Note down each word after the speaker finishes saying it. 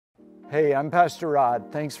Hey, I'm Pastor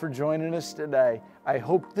Rod. Thanks for joining us today. I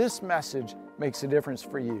hope this message makes a difference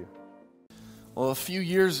for you. Well, a few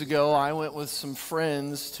years ago, I went with some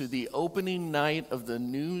friends to the opening night of the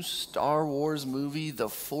new Star Wars movie, The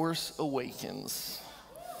Force Awakens.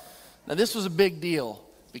 Now, this was a big deal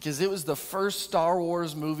because it was the first Star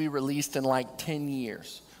Wars movie released in like 10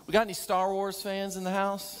 years. We got any Star Wars fans in the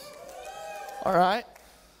house? All right.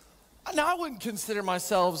 Now, I wouldn't consider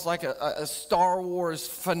myself like a Star Wars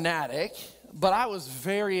fanatic, but I was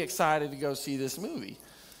very excited to go see this movie.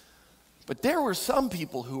 But there were some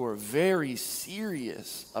people who were very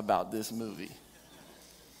serious about this movie.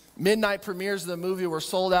 Midnight premieres of the movie were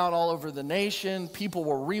sold out all over the nation. People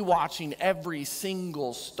were rewatching every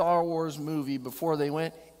single Star Wars movie before they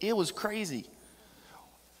went. It was crazy.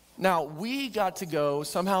 Now, we got to go,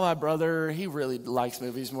 somehow my brother, he really likes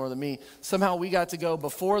movies more than me. Somehow we got to go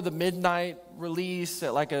before the midnight release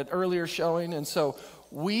at like an earlier showing. And so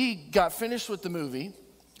we got finished with the movie,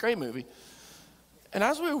 great movie. And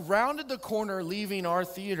as we rounded the corner leaving our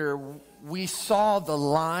theater, we saw the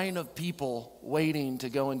line of people waiting to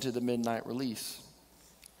go into the midnight release.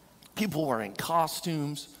 People were in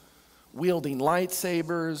costumes, wielding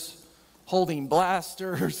lightsabers, holding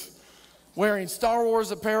blasters, wearing Star Wars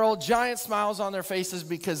apparel, giant smiles on their faces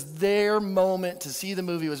because their moment to see the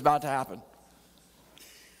movie was about to happen.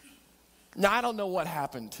 Now, I don't know what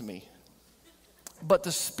happened to me, but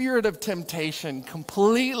the spirit of temptation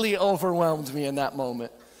completely overwhelmed me in that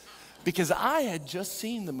moment because I had just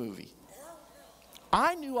seen the movie.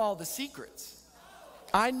 I knew all the secrets.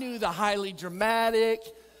 I knew the highly dramatic,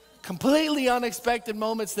 completely unexpected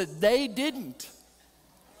moments that they didn't.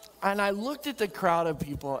 And I looked at the crowd of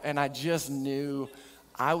people and I just knew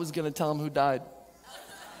I was going to tell them who died.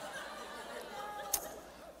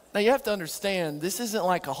 Now you have to understand, this isn't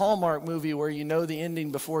like a Hallmark movie where you know the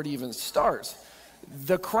ending before it even starts.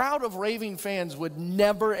 The crowd of raving fans would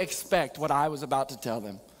never expect what I was about to tell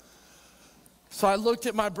them. So I looked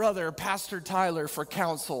at my brother, Pastor Tyler, for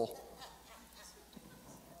counsel.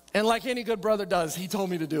 And like any good brother does, he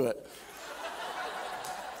told me to do it.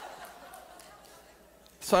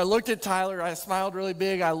 So I looked at Tyler, I smiled really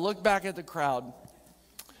big, I looked back at the crowd,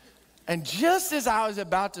 and just as I was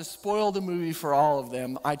about to spoil the movie for all of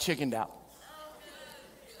them, I chickened out.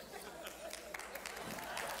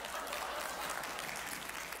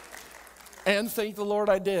 And thank the Lord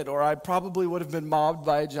I did, or I probably would have been mobbed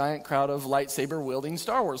by a giant crowd of lightsaber-wielding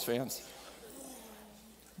Star Wars fans.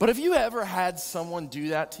 But have you ever had someone do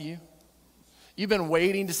that to you? You've been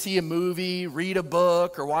waiting to see a movie, read a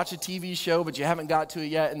book, or watch a TV show, but you haven't got to it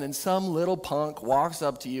yet, and then some little punk walks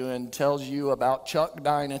up to you and tells you about Chuck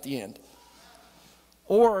dying at the end.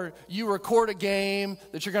 Or you record a game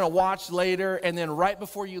that you're going to watch later, and then right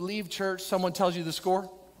before you leave church, someone tells you the score.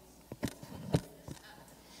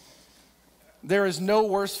 There is no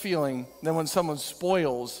worse feeling than when someone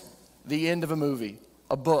spoils the end of a movie,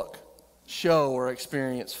 a book, show, or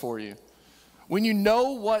experience for you. When you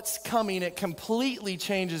know what's coming, it completely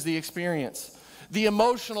changes the experience. The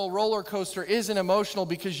emotional roller coaster isn't emotional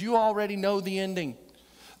because you already know the ending.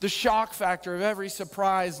 The shock factor of every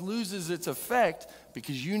surprise loses its effect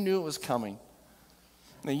because you knew it was coming.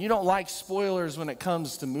 Now, you don't like spoilers when it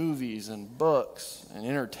comes to movies and books and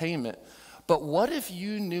entertainment, but what if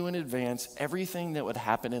you knew in advance everything that would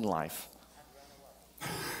happen in life?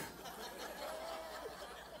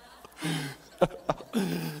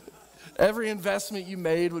 Every investment you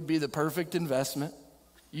made would be the perfect investment.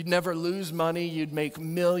 You'd never lose money. You'd make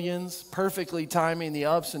millions, perfectly timing the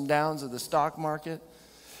ups and downs of the stock market.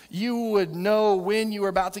 You would know when you were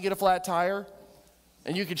about to get a flat tire,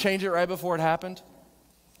 and you could change it right before it happened.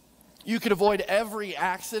 You could avoid every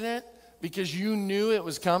accident because you knew it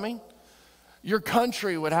was coming. Your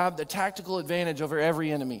country would have the tactical advantage over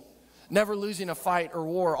every enemy, never losing a fight or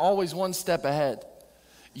war, always one step ahead.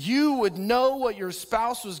 You would know what your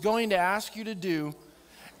spouse was going to ask you to do,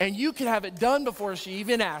 and you could have it done before she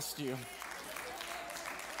even asked you.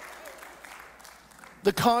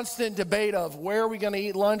 The constant debate of where are we going to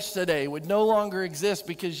eat lunch today would no longer exist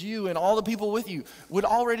because you and all the people with you would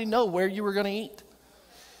already know where you were going to eat.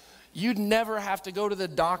 You'd never have to go to the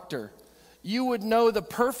doctor. You would know the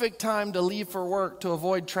perfect time to leave for work to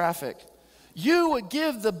avoid traffic. You would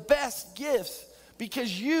give the best gifts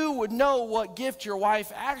because you would know what gift your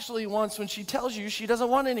wife actually wants when she tells you she doesn't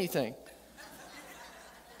want anything.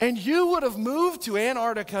 And you would have moved to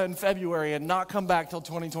Antarctica in February and not come back till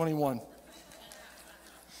 2021.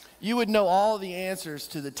 You would know all the answers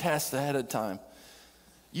to the tests ahead of time.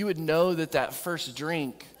 You would know that that first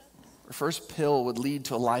drink or first pill would lead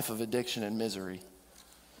to a life of addiction and misery.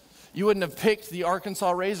 You wouldn't have picked the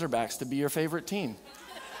Arkansas Razorbacks to be your favorite team.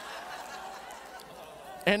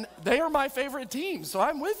 And they are my favorite team, so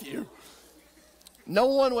I'm with you. No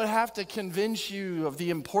one would have to convince you of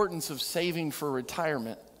the importance of saving for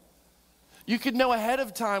retirement. You could know ahead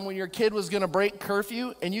of time when your kid was going to break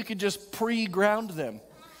curfew, and you could just pre-ground them.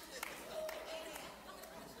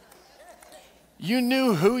 You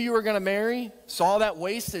knew who you were going to marry, so all that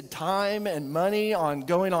wasted time and money on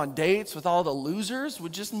going on dates with all the losers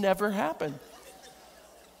would just never happen.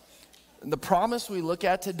 And the promise we look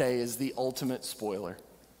at today is the ultimate spoiler.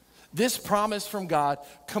 This promise from God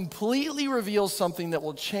completely reveals something that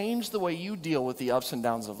will change the way you deal with the ups and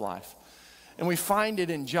downs of life. And we find it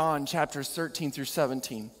in John chapters 13 through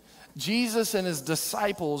 17. Jesus and his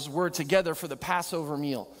disciples were together for the Passover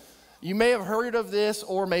meal. You may have heard of this,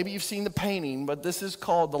 or maybe you've seen the painting, but this is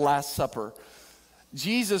called the Last Supper.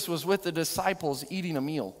 Jesus was with the disciples eating a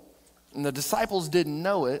meal. And the disciples didn't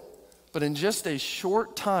know it, but in just a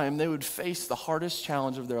short time, they would face the hardest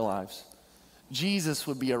challenge of their lives. Jesus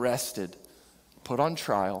would be arrested, put on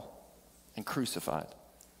trial, and crucified.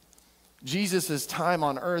 Jesus' time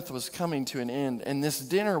on earth was coming to an end, and this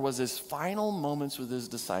dinner was his final moments with his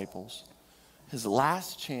disciples, his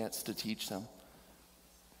last chance to teach them.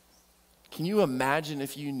 Can you imagine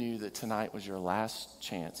if you knew that tonight was your last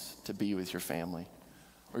chance to be with your family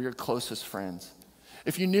or your closest friends?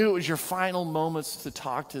 If you knew it was your final moments to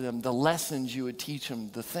talk to them, the lessons you would teach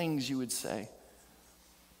them, the things you would say.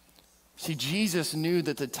 See, Jesus knew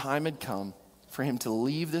that the time had come for him to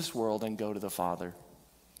leave this world and go to the Father.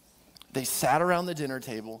 They sat around the dinner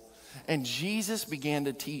table, and Jesus began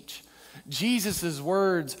to teach. Jesus'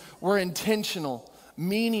 words were intentional,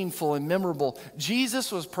 meaningful, and memorable.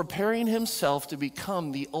 Jesus was preparing himself to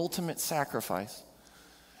become the ultimate sacrifice,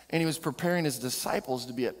 and he was preparing his disciples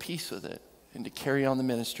to be at peace with it and to carry on the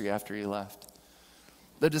ministry after he left.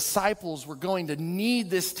 The disciples were going to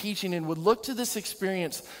need this teaching and would look to this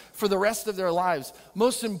experience for the rest of their lives.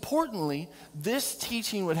 Most importantly, this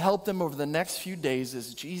teaching would help them over the next few days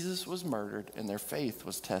as Jesus was murdered and their faith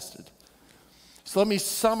was tested. So let me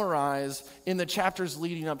summarize in the chapters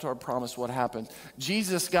leading up to our promise what happened.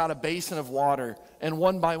 Jesus got a basin of water and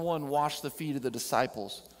one by one washed the feet of the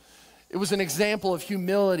disciples. It was an example of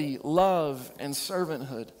humility, love, and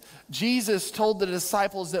servanthood. Jesus told the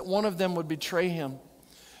disciples that one of them would betray him.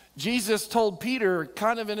 Jesus told Peter,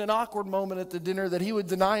 kind of in an awkward moment at the dinner, that he would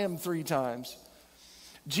deny him 3 times.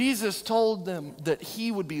 Jesus told them that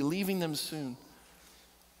he would be leaving them soon.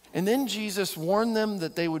 And then Jesus warned them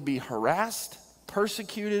that they would be harassed,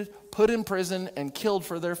 persecuted, put in prison, and killed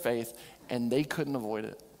for their faith, and they couldn't avoid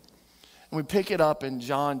it. And we pick it up in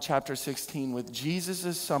John chapter 16 with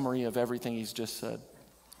Jesus' summary of everything he's just said.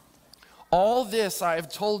 All this I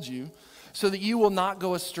have told you so that you will not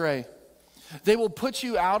go astray. They will put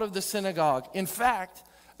you out of the synagogue. In fact,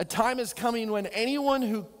 a time is coming when anyone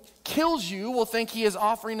who kills you will think he is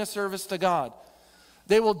offering a service to God.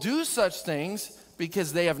 They will do such things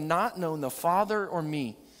because they have not known the Father or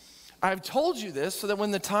me. I have told you this so that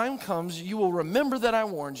when the time comes, you will remember that I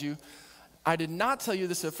warned you. I did not tell you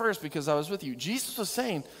this at first because I was with you. Jesus was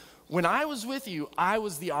saying, when I was with you, I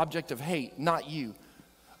was the object of hate, not you.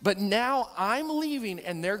 But now I'm leaving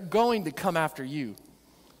and they're going to come after you.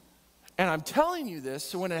 And I'm telling you this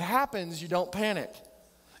so when it happens, you don't panic.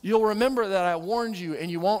 You'll remember that I warned you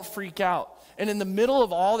and you won't freak out. And in the middle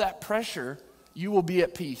of all that pressure, you will be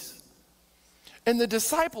at peace. And the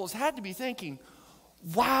disciples had to be thinking,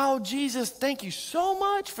 wow, Jesus, thank you so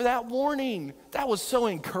much for that warning. That was so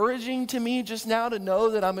encouraging to me just now to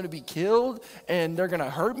know that I'm going to be killed and they're going to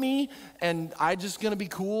hurt me and I'm just going to be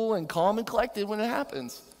cool and calm and collected when it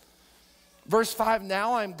happens. Verse 5,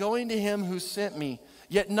 now I'm going to him who sent me.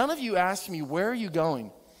 Yet none of you asked me, where are you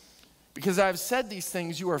going? Because I have said these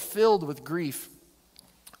things, you are filled with grief.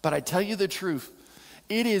 But I tell you the truth,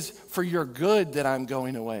 it is for your good that I'm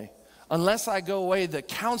going away. Unless I go away, the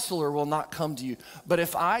counselor will not come to you. But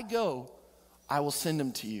if I go, I will send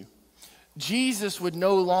him to you. Jesus would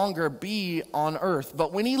no longer be on earth.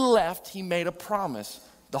 But when he left, he made a promise.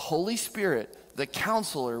 The Holy Spirit, the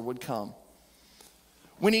counselor, would come.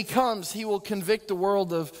 When he comes, he will convict the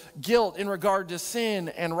world of guilt in regard to sin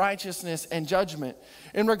and righteousness and judgment.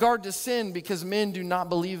 In regard to sin, because men do not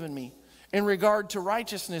believe in me. In regard to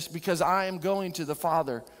righteousness, because I am going to the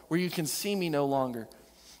Father, where you can see me no longer.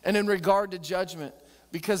 And in regard to judgment,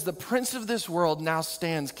 because the prince of this world now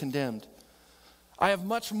stands condemned. I have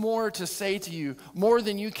much more to say to you, more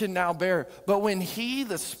than you can now bear. But when he,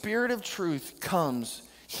 the Spirit of truth, comes,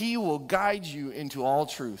 he will guide you into all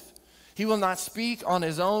truth. He will not speak on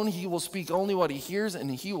his own. He will speak only what he hears,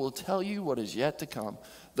 and he will tell you what is yet to come.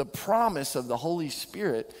 The promise of the Holy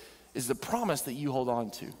Spirit is the promise that you hold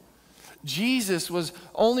on to. Jesus was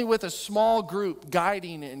only with a small group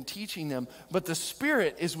guiding and teaching them, but the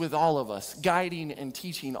Spirit is with all of us, guiding and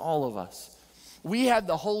teaching all of us. We had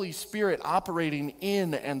the Holy Spirit operating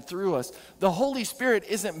in and through us. The Holy Spirit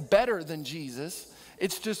isn't better than Jesus.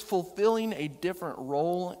 It's just fulfilling a different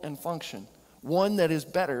role and function, one that is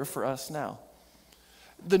better for us now.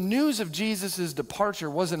 The news of Jesus' departure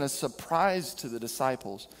wasn't a surprise to the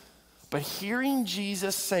disciples, but hearing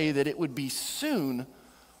Jesus say that it would be soon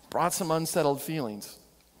brought some unsettled feelings.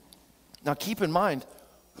 Now keep in mind,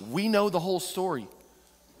 we know the whole story.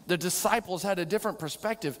 The disciples had a different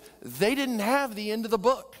perspective. They didn't have the end of the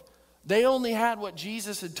book. They only had what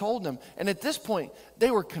Jesus had told them. And at this point,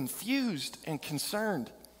 they were confused and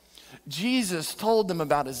concerned. Jesus told them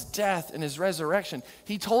about his death and his resurrection.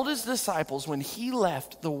 He told his disciples when he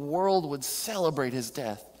left, the world would celebrate his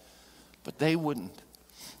death. But they wouldn't.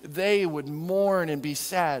 They would mourn and be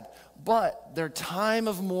sad. But their time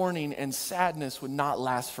of mourning and sadness would not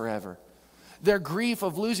last forever. Their grief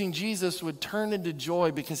of losing Jesus would turn into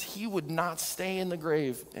joy because he would not stay in the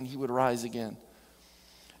grave and he would rise again.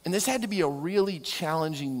 And this had to be a really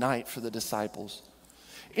challenging night for the disciples.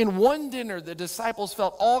 In one dinner, the disciples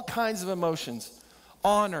felt all kinds of emotions: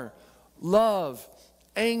 honor, love,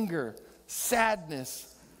 anger,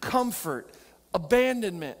 sadness, comfort,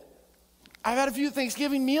 abandonment. I've had a few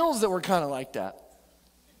Thanksgiving meals that were kind of like that.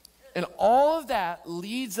 And all of that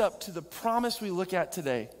leads up to the promise we look at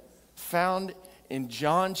today, found in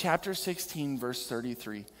John chapter 16, verse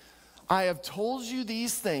 33. I have told you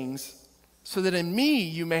these things so that in me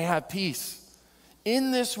you may have peace.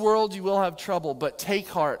 In this world you will have trouble, but take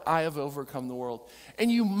heart, I have overcome the world. And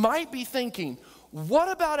you might be thinking, what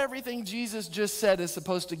about everything Jesus just said is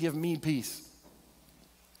supposed to give me peace?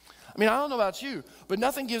 I mean, I don't know about you, but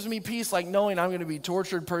nothing gives me peace like knowing I'm going to be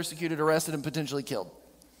tortured, persecuted, arrested, and potentially killed.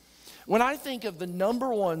 When I think of the number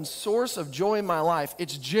one source of joy in my life,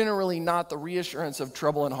 it's generally not the reassurance of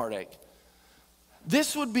trouble and heartache.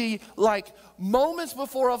 This would be like moments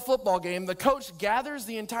before a football game, the coach gathers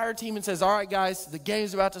the entire team and says, all right, guys, the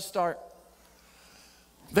game's about to start.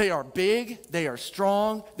 They are big, they are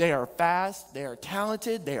strong, they are fast, they are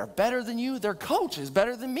talented, they are better than you. Their coach is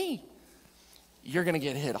better than me. You're going to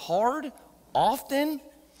get hit hard, often.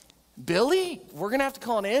 Billy, we're going to have to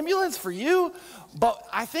call an ambulance for you, but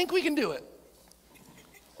I think we can do it.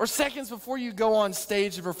 Or seconds before you go on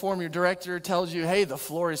stage to perform, your director tells you, hey, the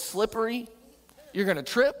floor is slippery. You're going to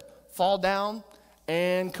trip, fall down,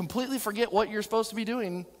 and completely forget what you're supposed to be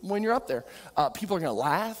doing when you're up there. People are going to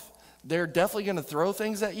laugh. They're definitely going to throw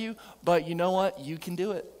things at you, but you know what? You can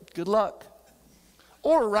do it. Good luck.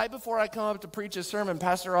 Or right before I come up to preach a sermon,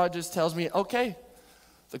 Pastor Rod just tells me, okay,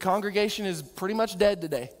 the congregation is pretty much dead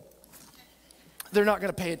today. They're not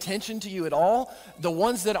going to pay attention to you at all. The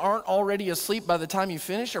ones that aren't already asleep by the time you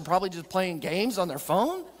finish are probably just playing games on their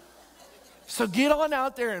phone. So get on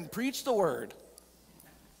out there and preach the word.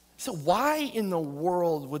 So why in the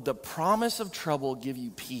world would the promise of trouble give you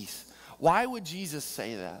peace? Why would Jesus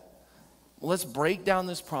say that? Well, let's break down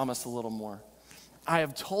this promise a little more. I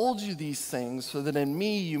have told you these things so that in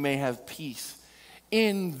me you may have peace.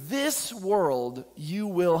 In this world you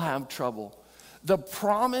will have trouble. The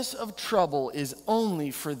promise of trouble is only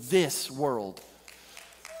for this world.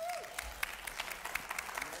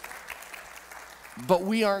 But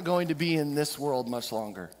we aren't going to be in this world much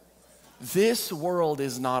longer. This world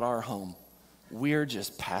is not our home. We're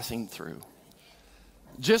just passing through.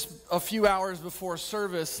 Just a few hours before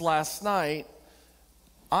service last night,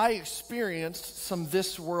 I experienced some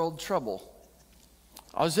this world trouble.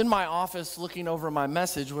 I was in my office looking over my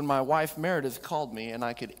message when my wife Meredith called me, and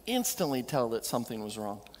I could instantly tell that something was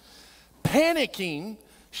wrong. Panicking,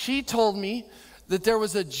 she told me that there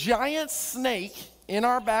was a giant snake in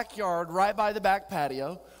our backyard right by the back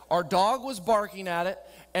patio. Our dog was barking at it,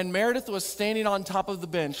 and Meredith was standing on top of the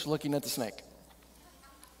bench looking at the snake.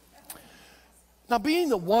 Now, being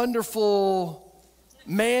the wonderful,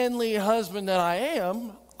 manly husband that I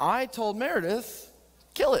am, I told Meredith,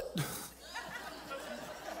 kill it.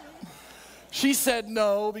 She said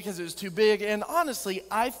no because it was too big, and honestly,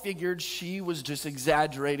 I figured she was just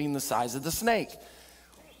exaggerating the size of the snake.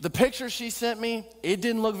 The picture she sent me, it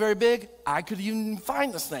didn't look very big. I could even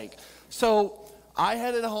find the snake. So I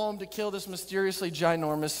headed home to kill this mysteriously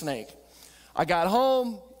ginormous snake. I got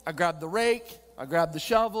home, I grabbed the rake, I grabbed the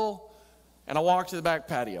shovel, and I walked to the back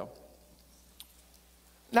patio.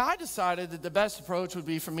 Now, I decided that the best approach would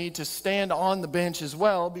be for me to stand on the bench as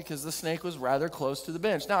well because the snake was rather close to the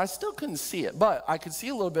bench. Now, I still couldn't see it, but I could see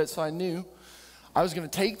a little bit, so I knew I was going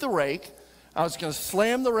to take the rake. I was going to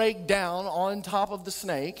slam the rake down on top of the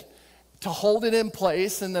snake to hold it in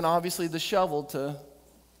place, and then obviously the shovel to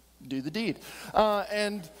do the deed.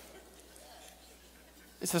 And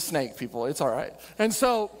it's a snake, people. It's all right. And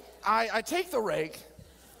so I take the rake,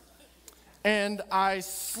 and I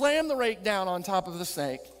slam the rake down on top of the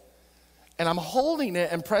snake, and I'm holding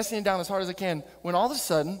it and pressing it down as hard as I can, when all of a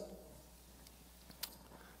sudden,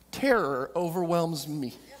 terror overwhelms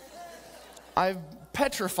me. I'm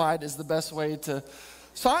petrified is the best way to.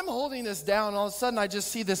 So I'm holding this down, and all of a sudden I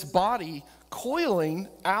just see this body coiling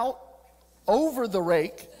out over the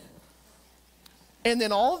rake. And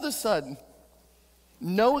then all of a sudden,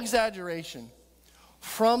 no exaggeration,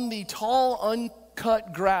 from the tall,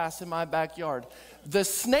 uncut grass in my backyard, the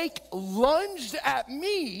snake lunged at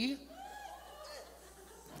me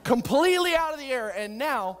completely out of the air. And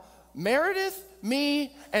now Meredith,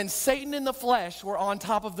 me, and Satan in the flesh were on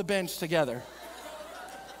top of the bench together.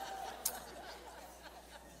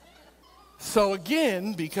 So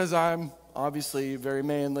again, because I'm obviously very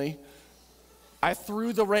manly, I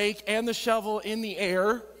threw the rake and the shovel in the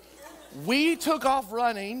air. We took off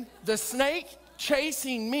running, the snake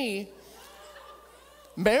chasing me.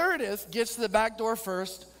 Meredith gets to the back door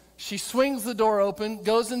first. She swings the door open,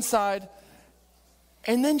 goes inside,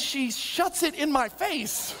 and then she shuts it in my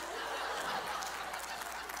face.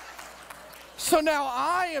 So now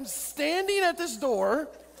I am standing at this door,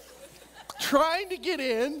 trying to get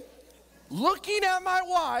in, looking at my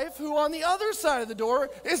wife, who on the other side of the door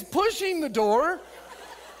is pushing the door,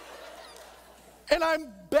 and I'm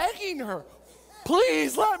begging her,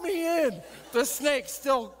 please let me in. The snake's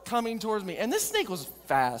still coming towards me. And this snake was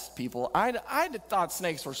fast, people. I thought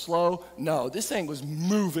snakes were slow. No, this thing was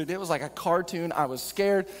moving. It was like a cartoon. I was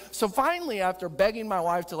scared. So finally, after begging my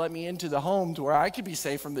wife to let me into the home to where I could be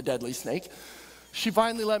safe from the deadly snake, she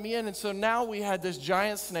finally let me in. And so now we had this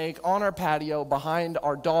giant snake on our patio behind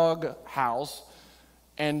our dog house,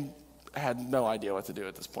 and I had no idea what to do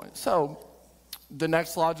at this point. So the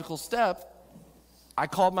next logical step, I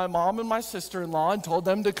called my mom and my sister-in-law and told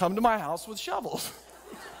them to come to my house with shovels.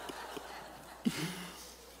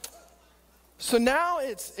 So now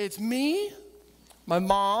it's me, my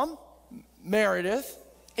mom, Meredith,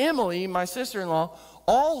 Emily, my sister-in-law,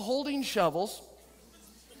 all holding shovels,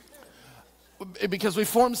 because we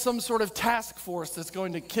formed some sort of task force that's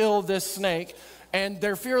going to kill this snake, and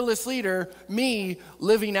their fearless leader, me,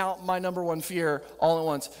 living out my number one fear all at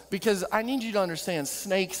once. Because I need you to understand,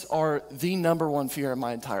 snakes are the number one fear in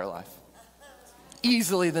my entire life.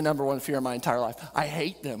 Easily the number one fear in my entire life. I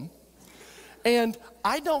hate them. And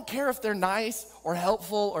I don't care if they're nice or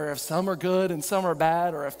helpful, or if some are good and some are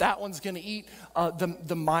bad, or if that one's going to eat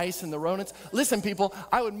the mice and the rodents. Listen, people,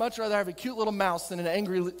 I would much rather have a cute little mouse than an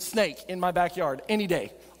angry snake in my backyard any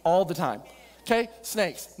day, all the time. Okay?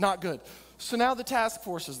 Snakes, not good. So now the task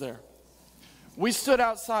force is there. We stood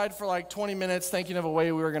outside for like 20 minutes thinking of a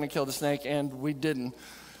way we were going to kill the snake, and we didn't.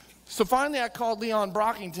 So finally I called Leon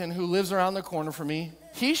Brockington, who lives around the corner from me.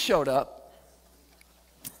 He showed up.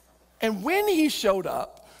 And when he showed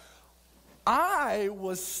up, I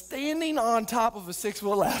was standing on top of a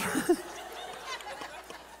 6-foot ladder,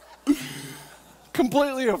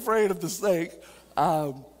 completely afraid of the snake.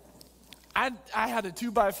 I had a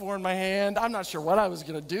 2x4 in my hand. I'm not sure what I was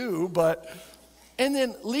going to do, and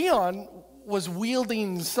then Leon was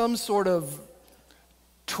wielding some sort of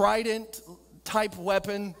trident type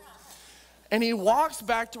weapon, and he walks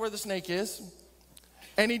back to where the snake is,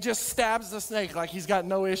 and he just stabs the snake like he's got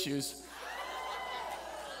no issues.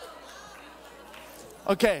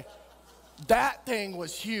 Okay, that thing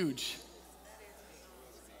was huge.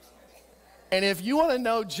 And if you want to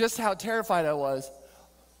know just how terrified I was,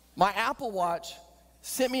 my Apple Watch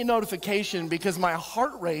sent me a notification because my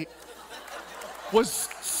heart rate was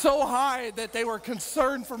so high that they were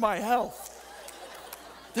concerned for my health.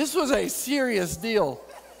 This was a serious deal.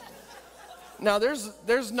 Now,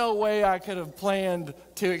 there's no way I could have planned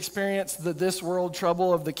to experience this world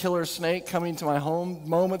trouble of the killer snake coming to my home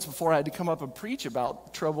moments before I had to come up and preach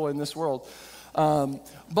about trouble in this world.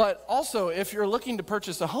 But also, if you're looking to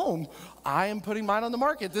purchase a home, I am putting mine on the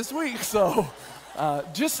market this week. So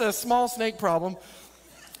just a small snake problem.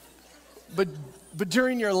 But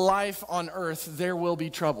during your life on earth, there will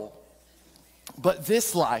be trouble. But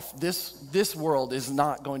this life, this world is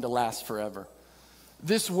not going to last forever.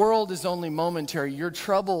 This world is only momentary. Your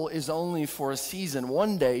trouble is only for a season.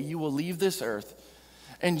 One day you will leave this earth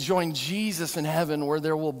and join Jesus in heaven, where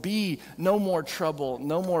there will be no more trouble,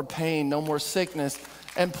 no more pain, no more sickness,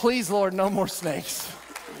 and please, Lord, no more snakes.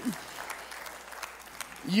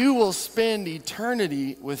 You will spend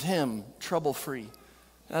eternity with him, trouble-free.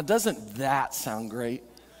 Now, doesn't that sound great?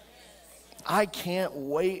 I can't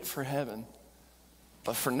wait for heaven.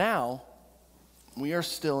 But for now, we are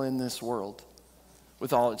still in this world.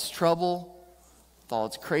 with all its trouble, with all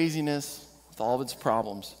its craziness, with all of its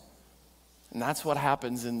problems. And that's what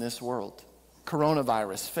happens in this world.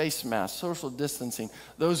 Coronavirus, face masks, social distancing,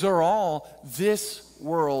 those are all this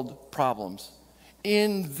world problems.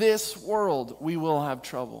 In this world, we will have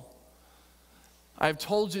trouble. I've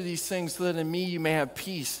told you these things so that in me you may have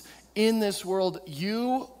peace. In this world,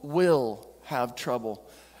 you will have trouble.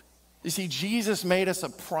 You see, Jesus made us a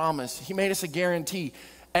promise. He made us a guarantee.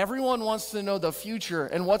 Everyone wants to know the future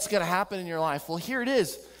and what's going to happen in your life. Well, here it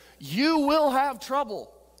is. You will have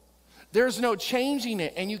trouble. There's no changing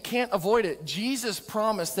it, and you can't avoid it. Jesus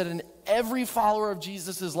promised that in every follower of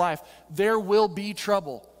Jesus' life, there will be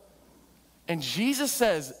trouble. And Jesus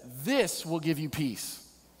says, this will give you peace.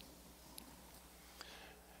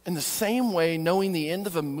 In the same way, knowing the end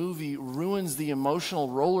of a movie ruins the emotional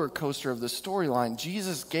roller coaster of the storyline,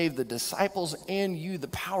 Jesus gave the disciples and you the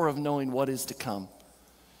power of knowing what is to come.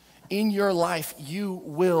 In your life, you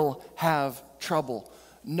will have trouble.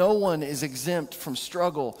 No one is exempt from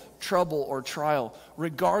struggle, trouble, or trial,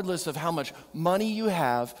 regardless of how much money you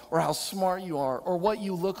have or how smart you are or what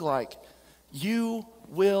you look like. You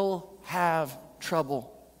will have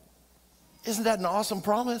trouble. Isn't that an awesome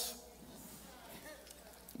promise?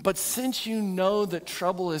 But since you know that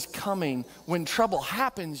trouble is coming, when trouble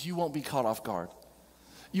happens, you won't be caught off guard.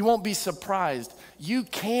 You won't be surprised. You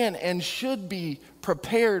can and should be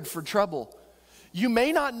prepared for trouble. You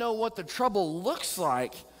may not know what the trouble looks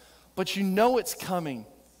like, but you know it's coming,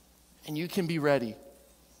 and you can be ready.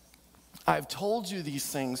 I've told you these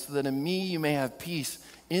things so that in me you may have peace.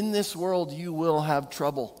 In this world you will have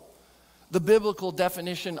trouble. The biblical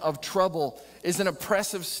definition of trouble is an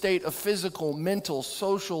oppressive state of physical, mental,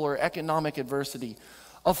 social, or economic adversity.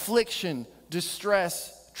 Affliction,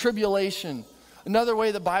 distress, tribulation. Another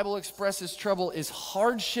way the Bible expresses trouble is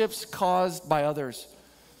hardships caused by others.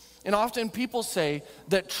 And often people say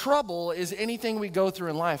that trouble is anything we go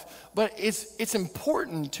through in life. But it's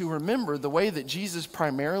important to remember the way that Jesus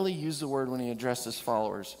primarily used the word when he addressed his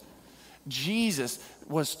followers. Jesus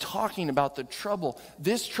was talking about the trouble.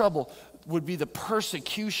 This trouble would be the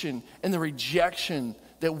persecution and the rejection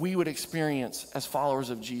that we would experience as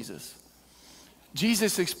followers of Jesus.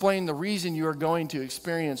 Jesus explained the reason you are going to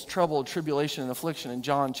experience trouble, tribulation, and affliction in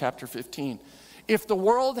John chapter 15. If the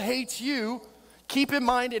world hates you, keep in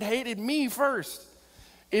mind it hated me first.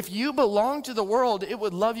 If you belong to the world, it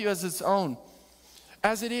would love you as its own.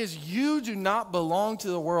 As it is, you do not belong to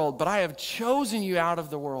the world, but I have chosen you out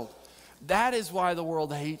of the world. That is why the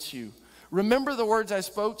world hates you. Remember the words I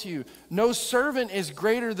spoke to you. No servant is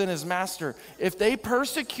greater than his master. If they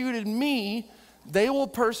persecuted me, they will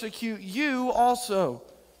persecute you also.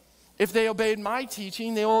 If they obeyed my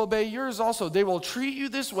teaching, they will obey yours also. They will treat you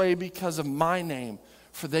this way because of my name,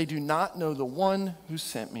 for they do not know the one who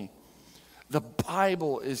sent me. The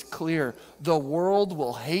Bible is clear. The world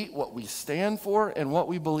will hate what we stand for and what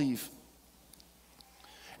we believe.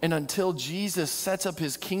 And until Jesus sets up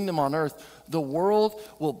his kingdom on earth, the world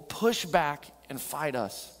will push back and fight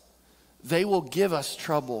us. They will give us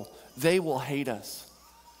trouble. They will hate us.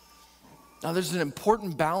 Now, there's an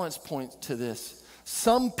important balance point to this.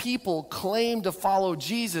 Some people claim to follow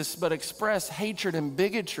Jesus but express hatred and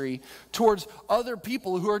bigotry towards other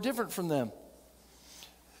people who are different from them.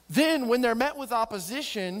 Then, when they're met with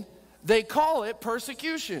opposition, they call it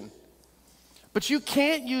persecution. But you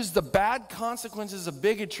can't use the bad consequences of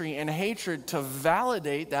bigotry and hatred to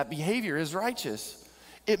validate that behavior as righteous.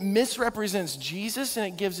 It misrepresents Jesus and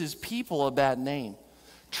it gives his people a bad name.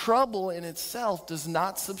 Trouble in itself does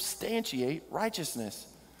not substantiate righteousness.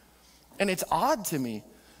 And it's odd to me.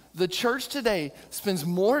 The church today spends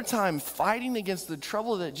more time fighting against the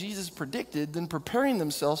trouble that Jesus predicted than preparing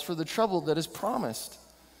themselves for the trouble that is promised.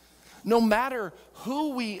 No matter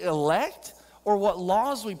who we elect or what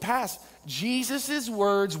laws we pass, Jesus'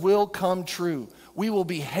 words will come true. We will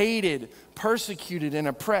be hated, persecuted, and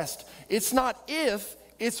oppressed. It's not if,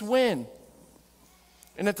 it's when.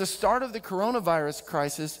 And at the start of the coronavirus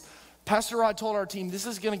crisis, Pastor Rod told our team this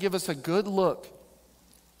is going to give us a good look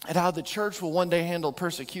at how the church will one day handle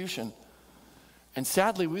persecution. And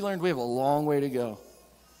sadly, we learned we have a long way to go.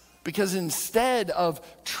 Because instead of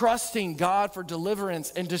trusting God for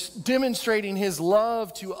deliverance and just demonstrating his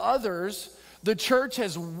love to others, the church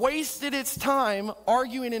has wasted its time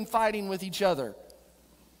arguing and fighting with each other.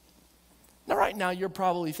 Now, right now, you're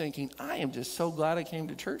probably thinking, I am just so glad I came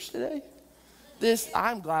to church today.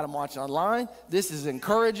 I'm glad I'm watching online. This is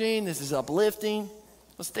encouraging. This is uplifting.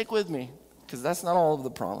 Well, stick with me, because that's not all of the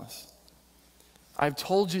promise. I've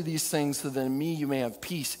told you these things so that in me you may have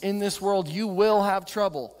peace. In this world you will have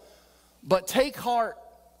trouble, but take heart.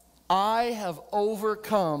 I have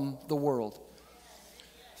overcome the world.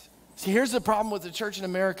 See, here's the problem with the church in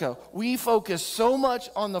America. We focus so much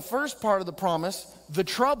on the first part of the promise, the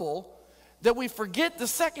trouble, that we forget the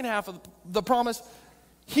second half of the promise,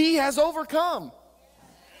 he has overcome.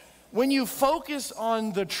 When you focus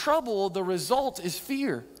on the trouble, the result is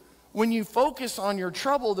fear. When you focus on your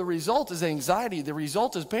trouble, the result is anxiety, the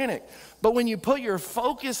result is panic. But when you put your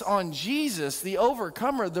focus on Jesus, the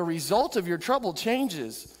overcomer, the result of your trouble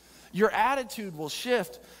changes. Your attitude will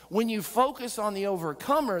shift. When you focus on the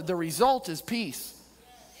overcomer, the result is peace.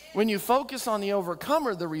 When you focus on the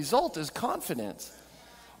overcomer, the result is confidence.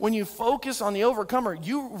 When you focus on the overcomer,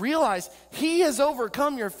 you realize he has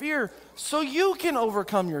overcome your fear, so you can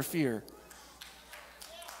overcome your fear.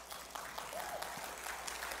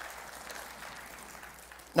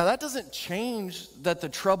 Now, that doesn't change that the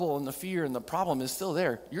trouble and the fear and the problem is still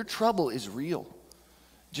there. Your trouble is real.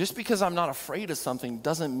 Just because I'm not afraid of something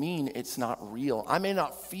doesn't mean it's not real. I may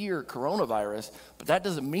not fear coronavirus, but that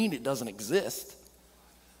doesn't mean it doesn't exist.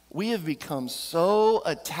 We have become so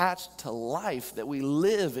attached to life that we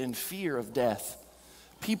live in fear of death.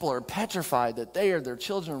 People are petrified that they or their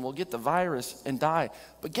children will get the virus and die.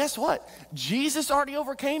 But guess what? Jesus already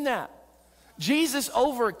overcame that. Jesus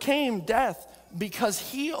overcame death. Because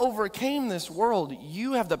he overcame this world,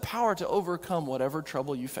 you have the power to overcome whatever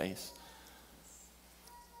trouble you face.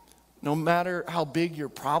 No matter how big your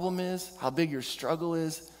problem is, how big your struggle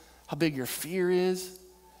is, how big your fear is,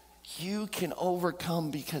 you can overcome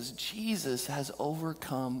because Jesus has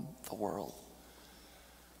overcome the world.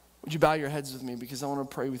 Would you bow your heads with me, because I want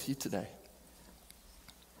to pray with you today.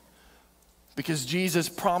 Because Jesus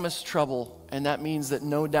promised trouble, and that means that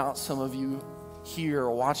no doubt some of you here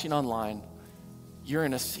or watching online, you're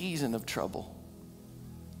in a season of trouble.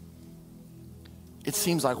 It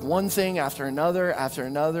seems like one thing after another, after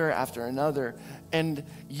another, after another, and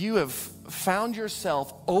you have found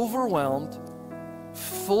yourself overwhelmed,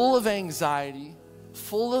 full of anxiety,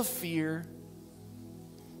 full of fear,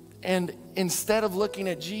 and instead of looking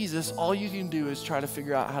at Jesus, all you can do is try to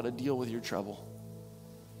figure out how to deal with your trouble.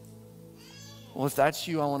 Well, if that's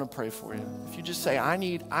you, I want to pray for you. If you just say, I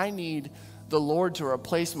need the Lord to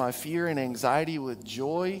replace my fear and anxiety with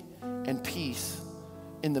joy and peace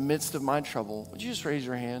in the midst of my trouble, would you just raise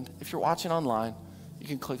your hand? If you're watching online, you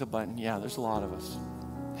can click a button. Yeah, there's a lot of us.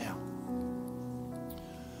 Yeah.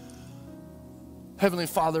 Heavenly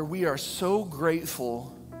Father, we are so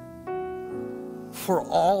grateful for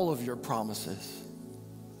all of your promises.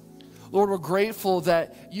 Lord, we're grateful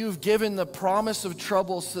that you've given the promise of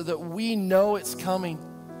trouble so that we know it's coming,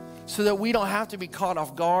 so that we don't have to be caught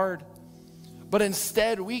off guard. But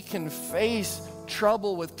instead, we can face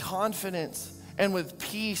trouble with confidence and with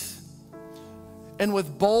peace and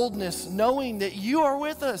with boldness, knowing that you are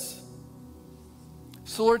with us.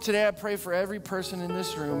 So, Lord, today I pray for every person in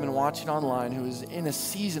this room and watching online who is in a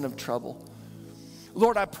season of trouble.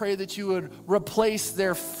 Lord, I pray that you would replace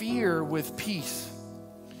their fear with peace.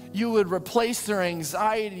 You would replace their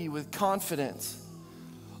anxiety with confidence.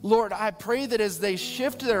 Lord, I pray that as they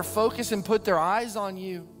shift their focus and put their eyes on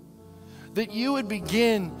you, that you would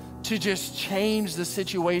begin to just change the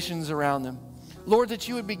situations around them. Lord, that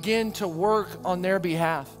you would begin to work on their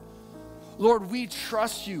behalf. Lord, we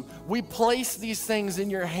trust you. We place these things in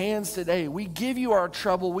your hands today. We give you our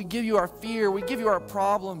trouble. We give you our fear. We give you our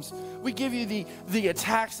problems. We give you the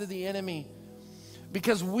attacks of the enemy,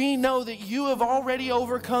 because we know that you have already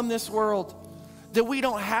overcome this world, that we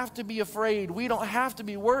don't have to be afraid. We don't have to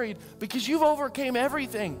be worried because you've overcame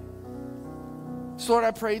everything. So, Lord,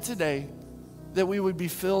 I pray today that we would be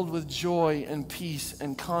filled with joy and peace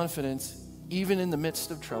and confidence, even in the midst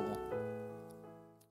of trouble.